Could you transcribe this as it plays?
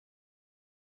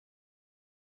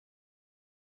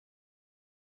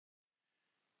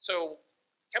So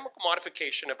chemical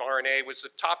modification of RNA was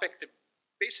a topic that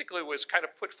basically was kind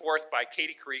of put forth by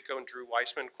Katie Carrico and Drew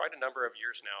Weissman quite a number of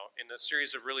years now in a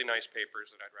series of really nice papers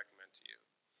that I'd recommend to you.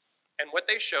 And what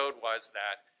they showed was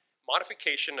that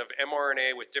modification of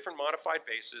mRNA with different modified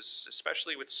bases,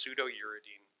 especially with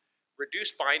pseudo-uridine,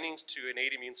 reduced bindings to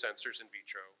innate immune sensors in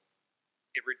vitro.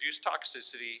 It reduced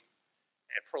toxicity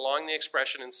and prolonged the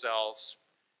expression in cells,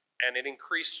 and it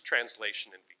increased translation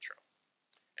in vitro.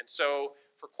 And so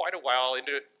for quite a while,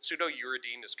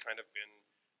 pseudo-uridine has kind of been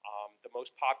the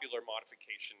most popular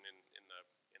modification in the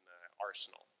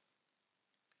arsenal.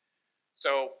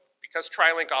 So because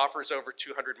TriLink offers over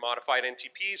 200 modified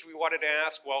NTPs, we wanted to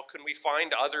ask, well, can we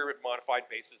find other modified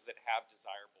bases that have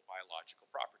desirable biological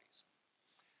properties?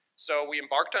 So we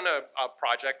embarked on a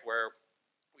project where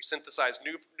we synthesized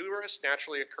numerous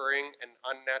naturally occurring and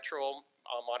unnatural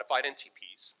modified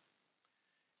NTPs.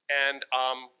 And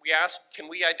we asked, can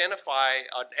we identify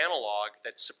an analog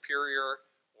that's superior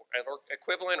or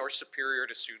equivalent or superior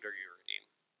to pseudo-uridine?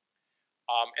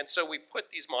 And so we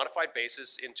put these modified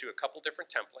bases into a couple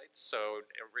different templates. So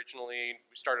originally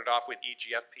we started off with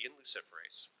EGFP and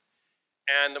luciferase.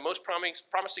 And the most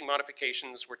promising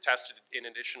modifications were tested in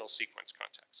additional sequence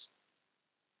contexts.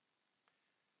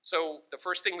 So the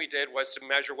first thing we did was to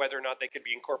measure whether or not they could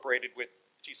be incorporated with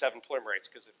T7 polymerase,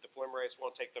 because if the polymerase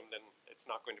won't take them, then it's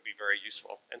not going to be very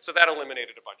useful. And so that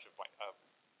eliminated a bunch of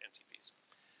NTPs.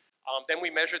 Then we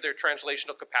measured their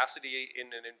translational capacity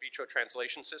in an in vitro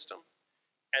translation system,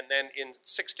 and then in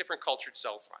 6 different cultured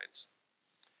cell lines.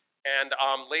 And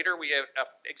later we have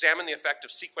examined the effect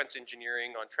of sequence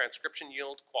engineering on transcription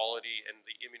yield, quality, and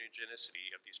the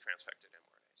immunogenicity of these transfected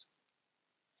mRNAs.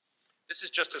 This is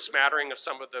just a smattering of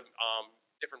some of the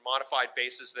different modified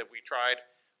bases that we tried.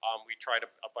 We tried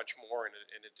a bunch more in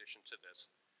addition to this.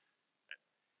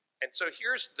 And so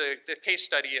here's the case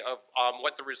study of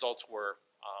what the results were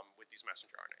with these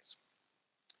messenger RNAs.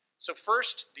 So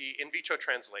first, the in vitro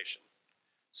translation.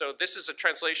 So this is a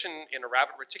translation in a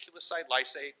rabbit reticulocyte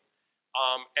lysate.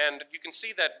 And you can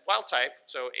see that wild type,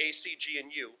 so A, C, G,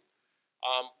 and U,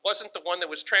 wasn't the one that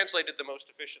was translated the most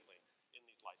efficiently in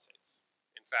these lysates.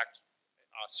 In fact,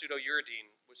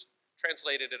 pseudo-uridine was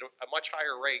translated at a much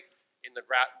higher rate in the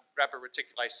rabbit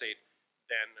reticulysate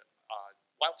than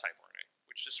wild type RNA,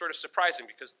 which is sort of surprising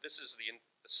because this is the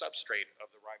substrate of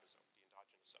the ribosome, the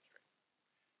endogenous substrate.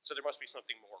 So there must be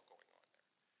something more going on there.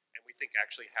 And we think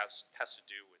actually has to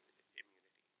do with immunity.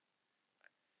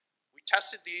 We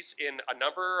tested these in a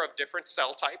number of different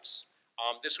cell types.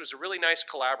 This was a really nice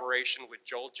collaboration with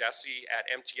Joel Jesse at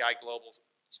MTI Global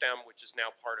STEM, which is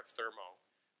now part of Thermo.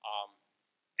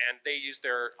 And they used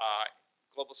their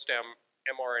Global STEM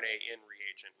mRNA-in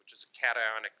reagent, which is a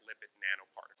cationic lipid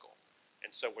nanoparticle. And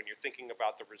so when you're thinking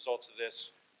about the results of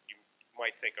this, you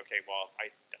might think, okay, well, I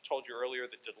told you earlier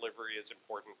that delivery is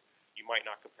important. You might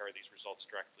not compare these results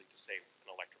directly to, say,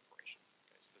 an electroporation.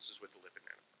 Okay, so this is with the lipid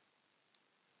nanoparticle.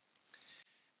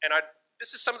 And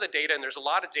this is some of the data, and there's a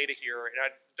lot of data here, and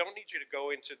I don't need you to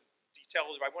go into detail.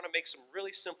 I want to make some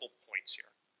really simple points here.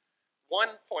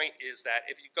 One point is that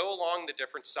if you go along the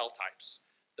different cell types,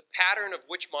 the pattern of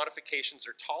which modifications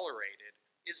are tolerated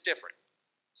is different.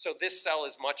 So this cell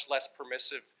is much less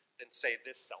permissive than, say,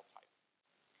 this cell type.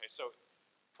 Okay, so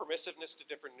permissiveness to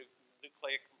different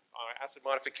nucleic acid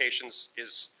modifications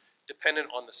is dependent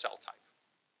on the cell type.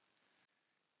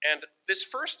 And this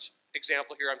first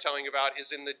example here I'm telling you about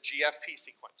is in the GFP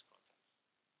sequence context.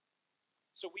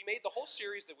 So we made the whole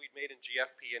series that we'd made in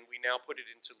GFP, and we now put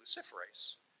it into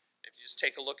luciferase. If you just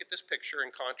take a look at this picture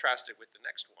and contrast it with the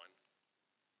next one,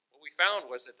 what we found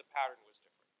was that the pattern was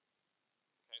different.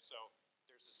 Okay, so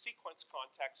there's a sequence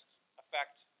context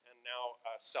effect and now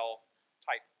a cell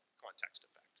type context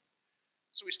effect.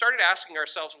 So we started asking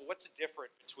ourselves, well, what's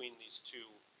different between these two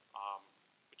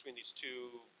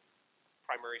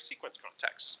primary sequence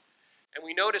contexts? And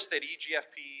we noticed that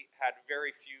EGFP had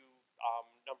very few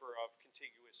number of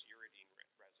contiguous uridine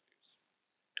residues.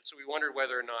 And so we wondered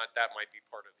whether or not that might be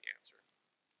part of the answer.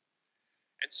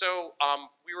 And so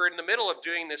we were in the middle of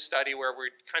doing this study where we're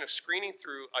kind of screening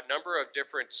through a number of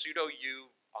different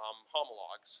pseudo-U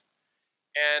homologs,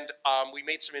 and we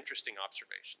made some interesting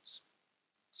observations.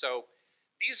 So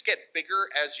these get bigger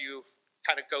as you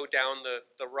kind of go down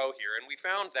the row here, and we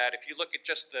found that if you look at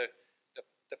just the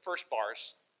first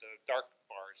bars, the dark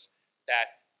bars,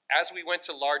 that as we went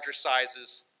to larger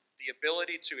sizes, the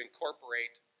ability to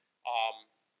incorporate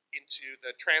into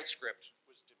the transcript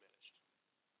was diminished.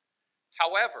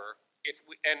 However,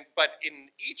 but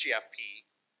in EGFP,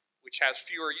 which has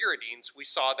fewer uridines, we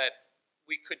saw that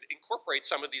we could incorporate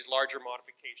some of these larger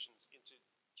modifications into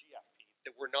GFP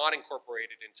that were not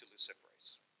incorporated into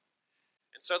luciferase.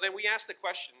 And so then we asked the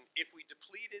question, if we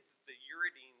depleted the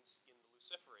uridines in the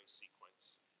luciferase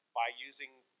sequence by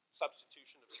using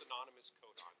substitution of synonymous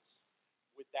codons,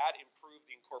 would that improve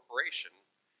the incorporation?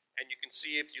 And you can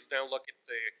see if you now look at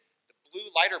the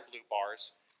blue, lighter blue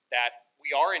bars, that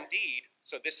we are indeed,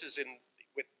 so this is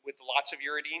with lots of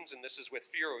uridines, and this is with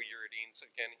fewer uridines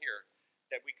again here,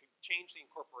 that we could change the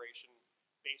incorporation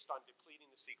based on depleting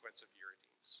the sequence of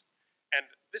uridines. And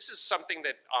this is something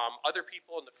that other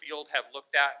people in the field have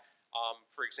looked at.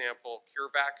 For example,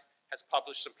 CureVac has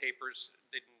published some papers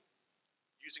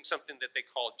using something that they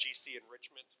call GC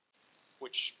enrichment,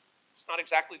 which is not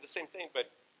exactly the same thing,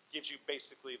 but gives you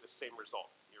basically the same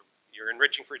result. You're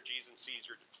enriching for G's and C's,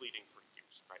 you're depleting for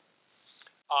Q's, right?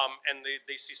 And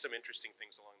they see some interesting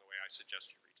things along the way. I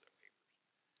suggest you read their papers.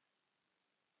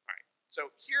 All right,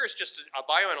 so here is just a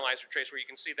bioanalyzer trace where you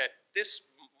can see that this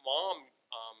mom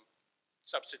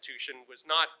substitution was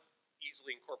not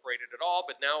easily incorporated at all,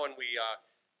 but now when we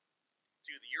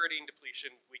do the uridine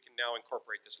depletion, we can now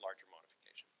incorporate this larger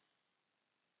modification.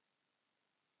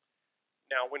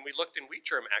 Now, when we looked in wheat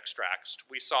germ extracts,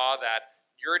 we saw that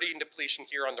uridine depletion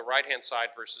here on the right-hand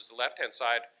side versus the left-hand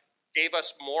side gave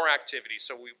us more activity.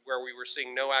 So where we were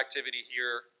seeing no activity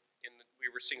here,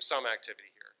 we were seeing some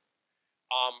activity here.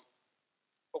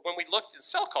 But when we looked in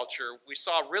cell culture, we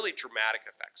saw really dramatic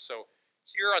effects. So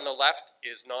here on the left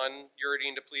is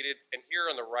non-uridine depleted, and here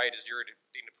on the right is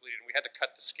uridine depleted, and we had to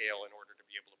cut the scale in order to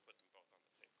be able to put them both on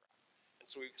the same graph. And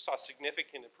so we saw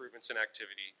significant improvements in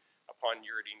activity upon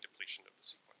uridine depletion of the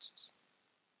sequences.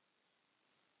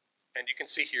 And you can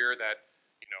see here that,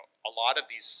 a lot of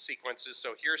these sequences,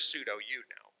 so here's pseudo-U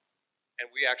now,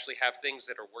 and we actually have things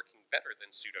that are working better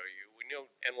than pseudo-U. We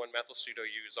know N1-methyl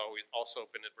pseudo-U has also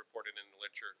been reported in the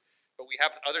literature, but we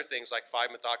have other things like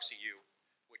 5-methoxy-U,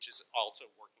 which is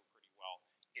also working pretty well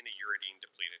in a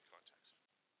uridine-depleted context.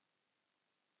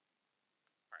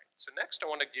 All right, so next I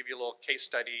want to give you a little case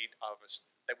study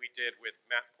that we did with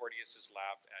Matt Porteous'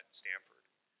 lab at Stanford.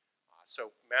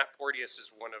 So Matt Porteous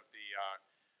is one of the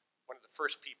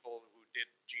first people who did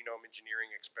genome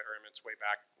engineering experiments way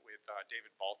back with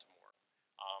David Baltimore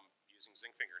using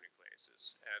zinc finger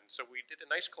nucleases. And so we did a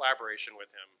nice collaboration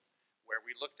with him where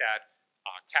we looked at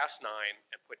Cas9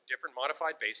 and put different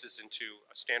modified bases into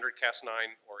a standard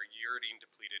Cas9 or a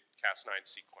uridine-depleted Cas9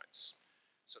 sequence.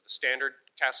 So the standard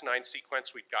Cas9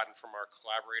 sequence we'd gotten from our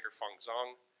collaborator Feng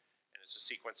Zhang, and it's a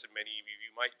sequence that many of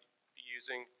you might be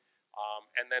using.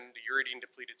 And then the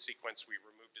uridine-depleted sequence, we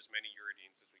removed as many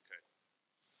uridines as we could.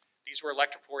 These were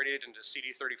electroporated into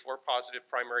CD34-positive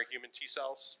primary human T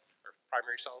cells, or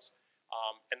primary cells.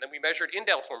 And then we measured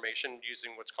indel formation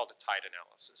using what's called a tide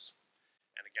analysis.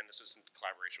 And again, this is in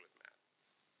collaboration with Matt.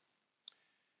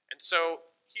 And so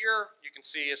here you can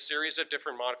see a series of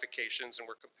different modifications, and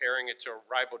we're comparing it to a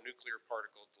ribonuclear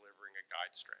particle delivering a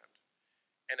guide strand.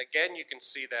 And again, you can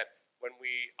see that when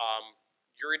we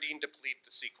uridine deplete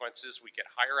the sequences, we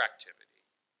get higher activity.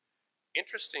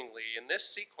 Interestingly, in this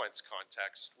sequence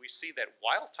context, we see that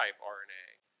wild-type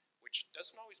RNA, which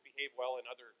doesn't always behave well in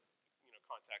other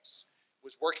contexts,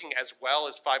 was working as well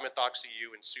as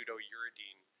 5-methoxy-U and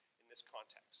pseudo-uridine in this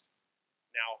context.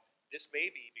 Now, this may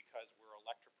be because we're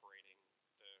electroporating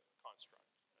the construct.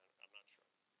 I'm not sure.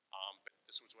 But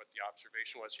this was what the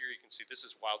observation was. Here you can see this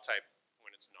is wild-type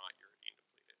when it's not uridine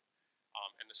depleted.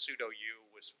 And the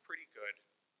pseudo-U was pretty good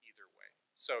either way.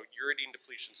 So uridine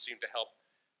depletion seemed to help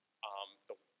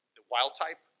the wild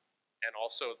type, and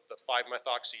also the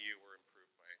 5-methoxy-U were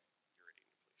improved by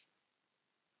uridine depletion.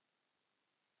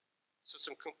 So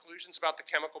some conclusions about the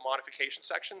chemical modification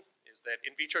section is that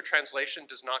in vitro translation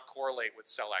does not correlate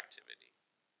with cell activity.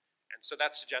 And so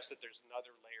that suggests that there's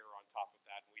another layer on top of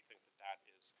that, and we think that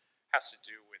has to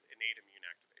do with innate immune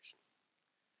activation.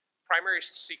 Primary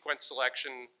sequence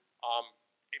selection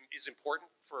is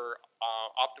important for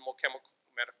optimal chemical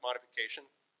modification.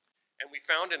 And we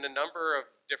found in a number of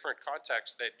different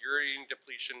contexts that uridine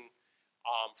depletion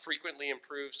frequently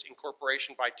improves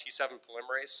incorporation by T7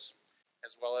 polymerase,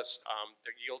 as well as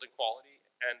their yield and quality.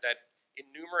 And that in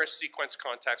numerous sequence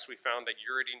contexts, we found that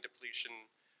uridine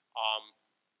depletion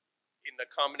in the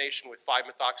combination with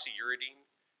 5-methoxy-uridine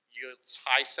yields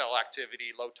high cell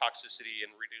activity, low toxicity,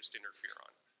 and reduced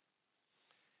interferon.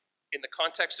 In the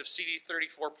context of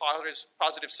CD34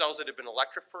 positive cells that have been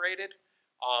electroporated,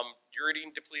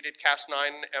 uridine-depleted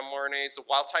Cas9 mRNAs, the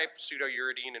wild-type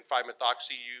pseudo-uridine and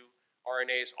 5-methoxy-U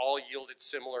RNAs all yielded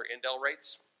similar indel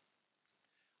rates.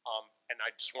 And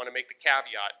I just want to make the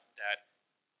caveat that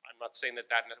I'm not saying that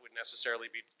would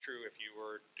necessarily be true if you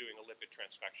were doing a lipid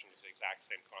transfection with the exact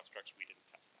same constructs. We didn't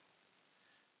test that.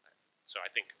 So I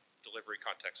think delivery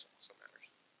context also matters.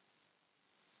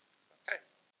 Okay.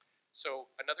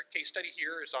 So another case study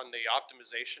here is on the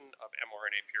optimization of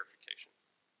mRNA purification.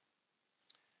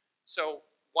 So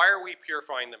why are we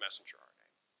purifying the messenger RNA?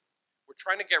 We're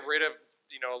trying to get rid of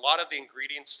a lot of the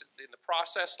ingredients in the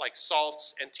process, like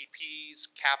salts,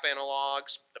 NTPs, cap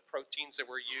analogs, the proteins that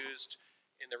were used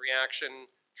in the reaction,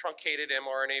 truncated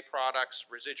mRNA products,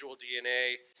 residual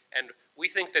DNA, and we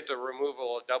think that the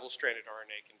removal of double-stranded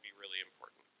RNA can be really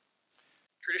important.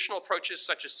 Traditional approaches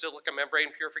such as silica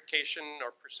membrane purification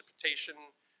or precipitation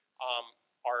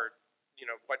are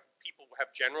what people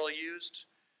have generally used,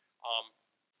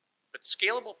 but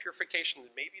scalable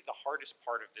purification may be the hardest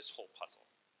part of this whole puzzle.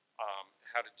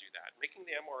 How to do that. Making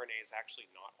the mRNA is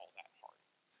actually not all that hard.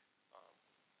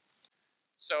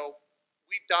 So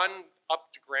we've done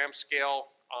up to gram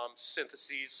scale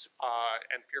syntheses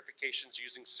and purifications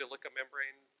using silica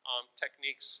membrane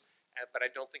techniques, but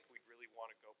I don't think we'd really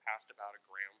want to go past about a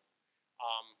gram.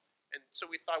 And so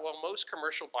we thought, well, most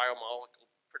commercial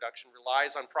biomolecule production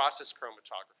relies on process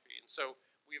chromatography, and so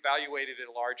we evaluated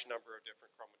a large number of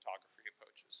different chromatography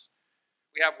approaches.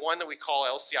 We have one that we call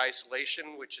LC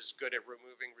isolation, which is good at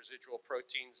removing residual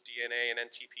proteins, DNA, and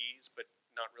NTPs, but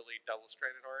not really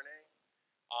double-stranded RNA.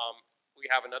 We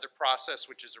have another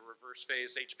process, which is a reverse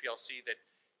phase HPLC, that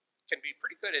can be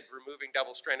pretty good at removing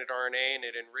double-stranded RNA, and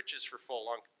it enriches for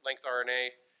full-length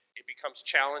RNA. It becomes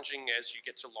challenging as you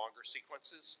get to longer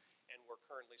sequences, and we're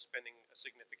currently spending a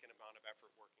significant amount of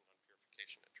effort working on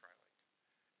purification at TriLink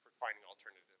for finding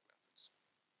alternative methods.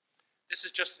 This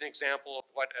is just an example of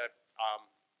what a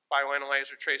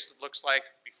bioanalyzer trace looks like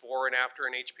before and after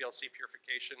an HPLC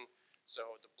purification.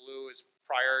 So the blue is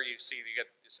prior. You see you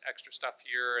get this extra stuff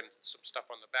here and some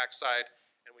stuff on the backside,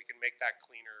 and we can make that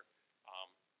cleaner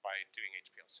by doing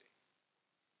HPLC.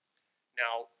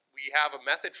 Now, we have a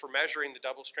method for measuring the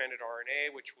double-stranded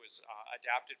RNA, which was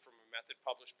adapted from a method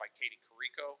published by Katie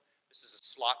Carrico. This is a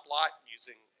slot blot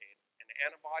using an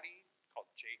antibody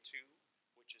called J2,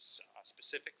 which is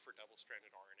specific for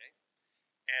double-stranded RNA.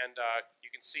 And you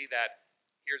can see that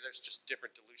here there's just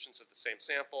different dilutions of the same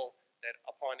sample, that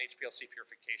upon HPLC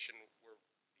purification, we're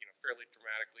fairly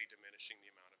dramatically diminishing the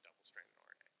amount of double-stranded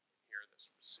RNA. Here,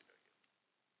 this was pseudo-U.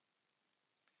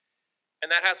 And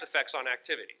that has effects on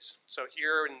activities. So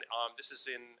here, this is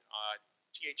in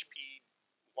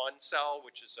THP1 cell,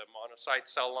 which is a monocyte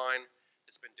cell line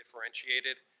that's been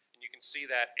differentiated. And you can see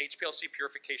that HPLC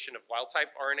purification of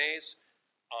wild-type RNAs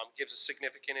gives a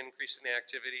significant increase in the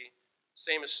activity.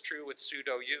 Same is true with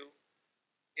pseudo-U.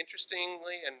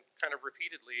 Interestingly and kind of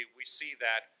repeatedly, we see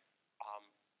that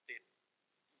the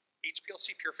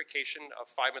HPLC purification of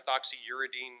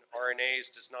 5-methoxyuridine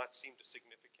RNAs does not seem to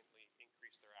significantly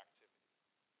increase their activity.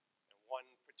 And one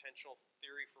potential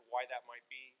theory for why that might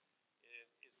be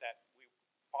is that we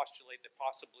postulate that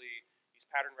possibly these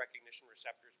pattern recognition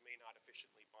receptors may not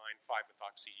efficiently bind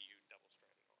 5-methoxy-U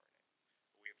double-stranded RNA.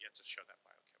 But we have yet to show that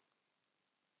biochemically.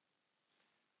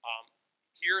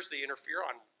 Here's the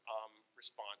interferon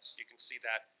response. You can see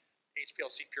that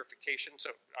HPLC purification.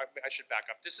 So I should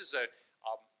back up. This is a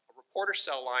reporter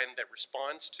cell line that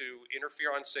responds to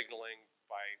interferon signaling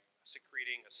by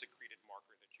secreting a secreted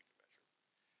marker that you can measure.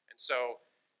 And so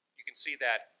you can see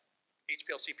that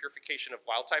HPLC purification of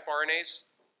wild-type RNAs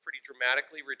pretty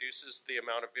dramatically reduces the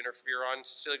amount of interferon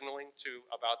signaling to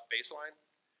about baseline.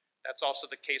 That's also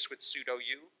the case with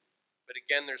pseudo-U. But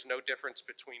again, there's no difference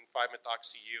between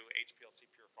 5-methoxy-U,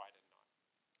 HPLC purified, and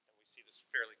not. And we see this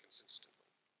fairly consistently.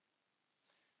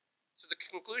 So the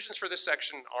conclusions for this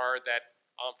section are that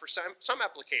for some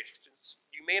applications,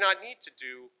 you may not need to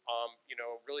do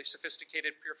really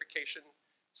sophisticated purification,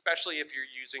 especially if you're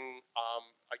using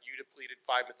a U-depleted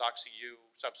 5-methoxy-U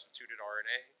substituted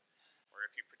RNA, or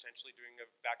if you're potentially doing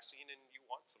a vaccine and you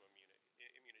want some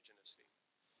immunogenicity.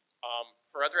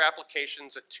 For other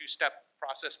applications, a two-step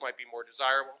process might be more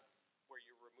desirable, where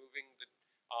you're removing the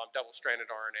double-stranded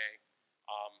RNA,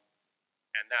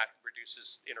 and that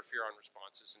reduces interferon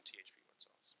responses in THP1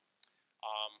 cells.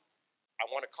 I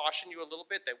want to caution you a little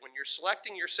bit that when you're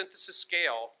selecting your synthesis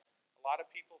scale, a lot of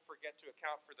people forget to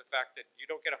account for the fact that you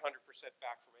don't get 100%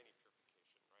 back from any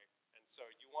purification, right? And so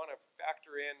you want to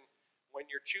factor in, when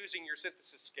you're choosing your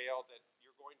synthesis scale, that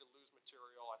you're going to lose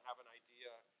material and have an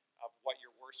idea of what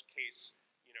your worst case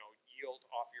yield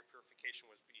off your purification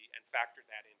would be, and factor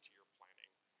that into your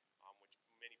planning, which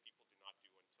many people do not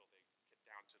do until they get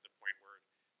down to the point where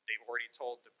they've already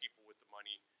told the people with the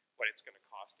money what it's going to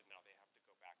cost, and now they have to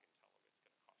go back and tell them it's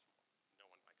going to cost more. No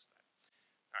one likes that.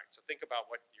 All right, so think about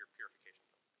what your purification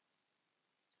will be.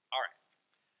 All right,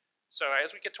 so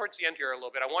as we get towards the end here a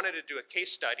little bit, I wanted to do a case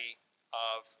study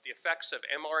of the effects of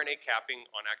mRNA capping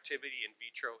on activity in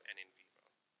vitro and in vivo.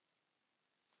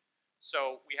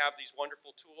 So we have these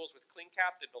wonderful tools with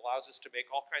CleanCap that allows us to make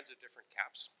all kinds of different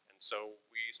caps. And so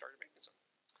we started making some.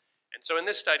 And so in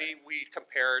this study, we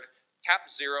compared Cap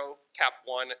 0, Cap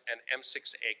 1, and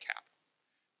M6A cap.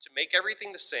 To make everything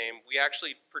the same, we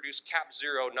actually produced Cap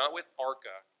 0 not with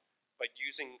ARCA, but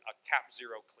using a Cap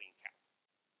 0 clean cap.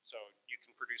 So you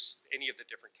can produce any of the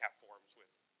different cap forms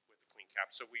with the clean cap.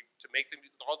 So to make them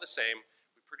all the same,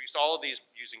 we produced all of these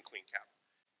using clean cap.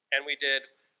 And we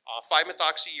did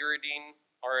 5-methoxyuridine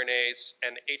RNAs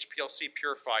and HPLC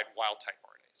purified wild-type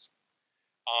RNAs.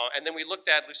 And then we looked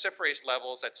at luciferase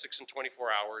levels at 6 and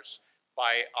 24 hours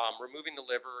by removing the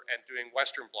liver and doing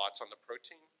Western blots on the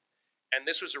protein. And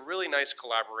this was a really nice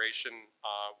collaboration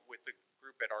with the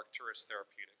group at Arcturus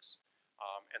Therapeutics.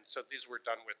 And so these were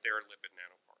done with their lipid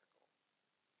nanoparticle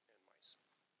in mice.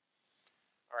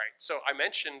 All right, so I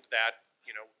mentioned that,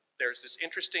 there's this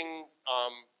interesting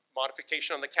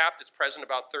modification on the cap that's present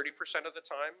about 30% of the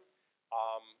time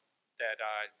that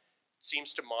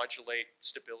seems to modulate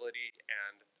stability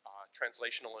and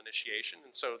translational initiation.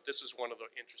 And so this is one of the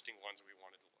interesting ones we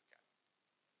wanted to look at.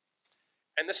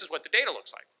 And this is what the data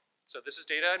looks like. So this is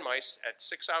data in mice at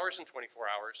 6 hours and 24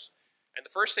 hours. And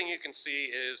the first thing you can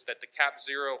see is that the Cap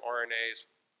 0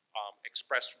 RNAs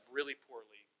expressed really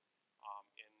poorly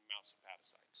in mouse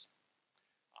hepatocytes.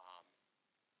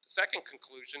 The second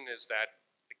conclusion is that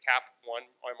the Cap 1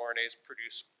 mRNAs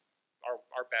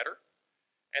are better.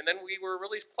 And then we were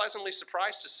really pleasantly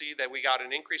surprised to see that we got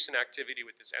an increase in activity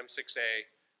with this M6A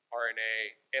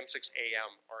RNA,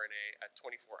 M6AM RNA at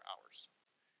 24 hours.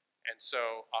 And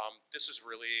so this is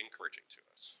really encouraging to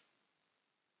us.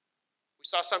 We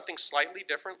saw something slightly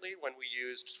differently when we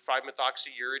used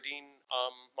 5-methoxyuridine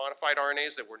modified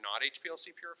RNAs that were not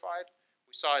HPLC purified.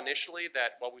 We saw initially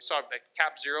that, we saw that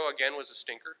Cap 0 again was a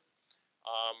stinker,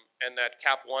 and that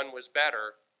Cap 1 was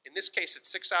better. In this case, at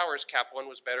 6 hours, Cap 1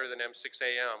 was better than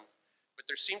M6AM, but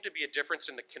there seemed to be a difference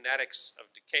in the kinetics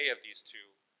of decay of these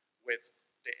two, with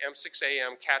the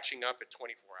M6AM catching up at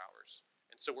 24 hours.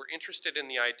 And so we're interested in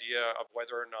the idea of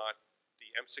whether or not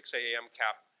the M6AM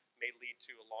cap may lead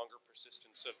to a longer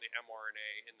persistence of the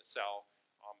mRNA in the cell,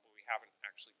 but we haven't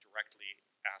actually directly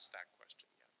asked that question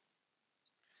yet.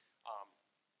 All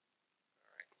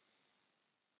right.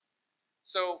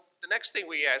 So the next thing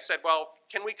we said,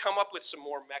 can we come up with some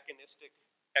more mechanistic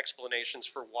explanations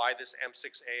for why this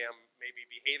M6AM may be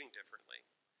behaving differently?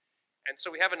 And so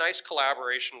we have a nice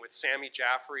collaboration with Sammy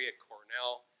Jaffrey at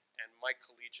Cornell and Mike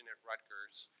Collegian at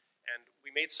Rutgers. And we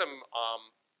made some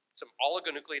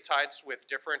oligonucleotides with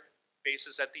different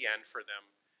bases at the end for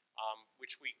them,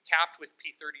 which we capped with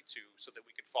P32 so that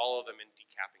we could follow them in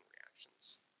decapping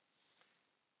reactions.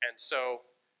 And so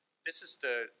this is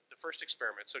the first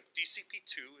experiment. So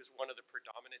DCP2 is one of the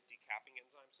predominant decapping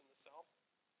enzymes in the cell,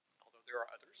 although there are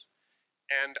others.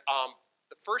 And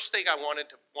the first thing I want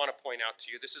to point out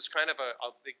to you, this is kind of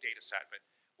a big data set, but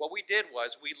what we did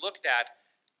was we looked at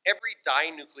every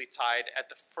dinucleotide at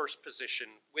the first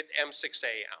position with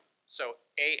M6AM. So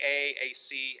AA,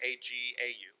 AC, AG,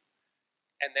 AU.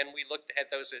 And then we looked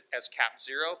at those as Cap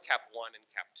 0, Cap 1, and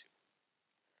Cap 2.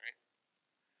 All right?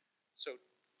 So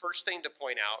first thing to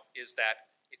point out is that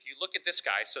if you look at this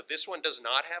guy, so this one does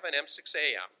not have an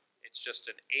M6AM. It's just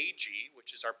an AG,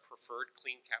 which is our preferred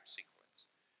clean cap sequence,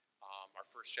 our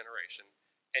first generation.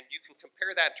 And you can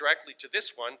compare that directly to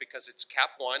this one because it's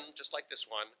Cap 1, just like this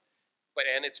one,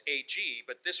 and it's AG,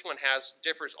 but this one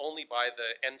differs only by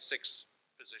the N6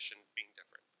 position being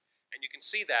different. And you can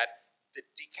see that the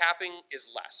decapping is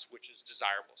less, which is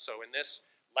desirable. So in this,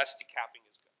 less decapping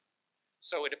is good.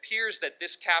 So it appears that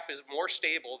this cap is more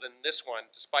stable than this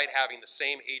one, despite having the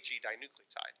same AG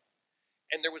dinucleotide.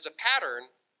 And there was a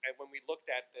pattern, and when we looked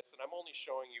at this, and I'm only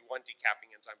showing you one decapping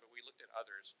enzyme, but we looked at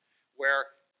others,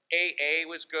 where AA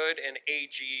was good and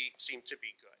AG seemed to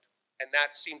be good. And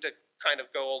that seemed to kind of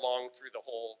go along through the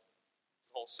whole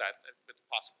set, with the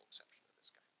possible exception of this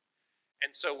guy.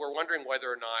 And so we're wondering whether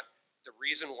or not the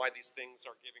reason why these things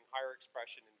are giving higher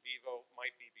expression in vivo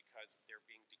might be because they're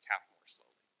being decapped more slowly.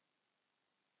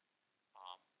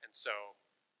 And so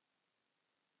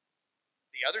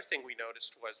the other thing we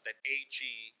noticed was that AG,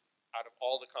 out of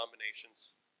all the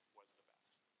combinations, was the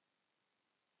best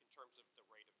in terms of the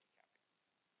rate of decapping.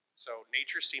 So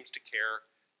nature seems to care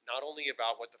not only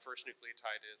about what the first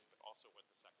nucleotide is, but also what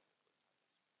the second nucleotide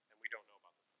is. And we don't know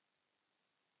about the third.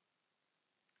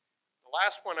 The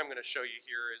last one I'm going to show you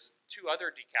here is two other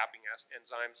decapping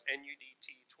enzymes,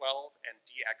 NUDT12 and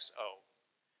DXO.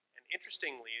 And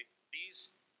interestingly,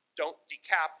 these don't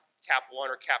decap Cap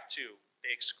 1 or Cap 2.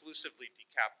 They exclusively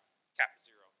decap Cap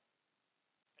 0.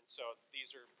 And so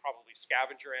these are probably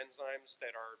scavenger enzymes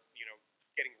that are,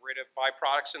 getting rid of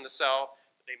byproducts in the cell,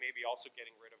 but they may be also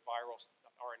getting rid of viral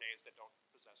RNAs that don't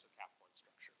possess a Cap1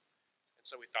 structure. And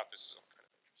so we thought this is all kind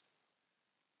of interesting.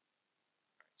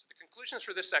 All right, so the conclusions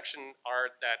for this section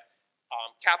are that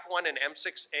Cap1 and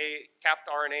M6A capped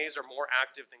RNAs are more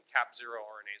active than Cap0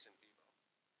 RNAs in vivo.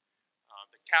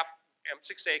 The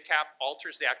M6A cap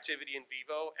alters the activity in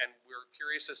vivo, and we're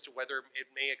curious as to whether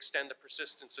it may extend the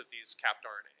persistence of these capped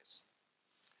RNAs.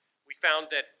 We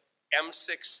found that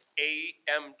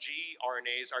M6AMG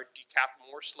RNAs are decapped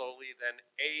more slowly than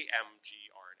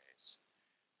AMG RNAs,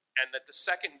 and that the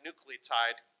second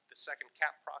nucleotide, the second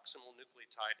cap proximal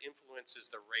nucleotide,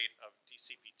 influences the rate of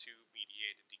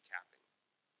DCP2-mediated decapping,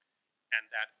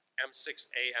 and that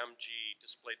M6AMG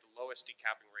displayed the lowest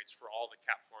decapping rates for all the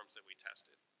cap forms that we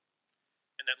tested.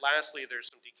 And then lastly, there's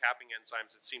some decapping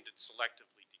enzymes that seem to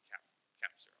selectively decap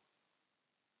Cap0.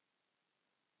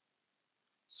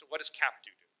 So what does Cap2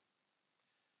 do?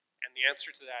 And the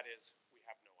answer to that is we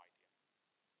have no idea.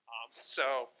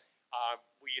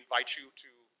 We invite you to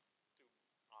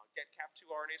get Cap2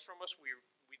 RNAs from us. We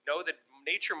know that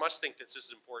nature must think this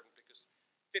is important because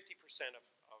 50% of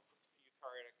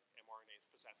eukaryotic mRNAs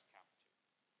possess Cap2.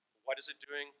 What is it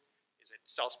doing? Is it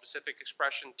cell-specific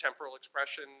expression, temporal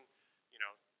expression,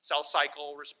 cell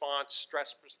cycle response,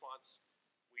 stress response?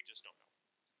 We just don't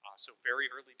know. So very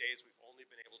early days, we've only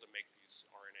been able to make these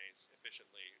RNAs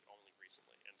efficiently only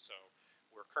recently. And so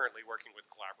we're currently working with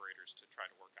collaborators to try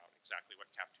to work out exactly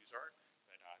what Cap2s are.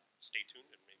 But stay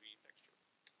tuned, and maybe next year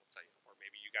we'll tell you. Or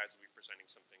maybe you guys will be presenting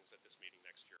some things at this meeting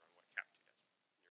next year on what Cap2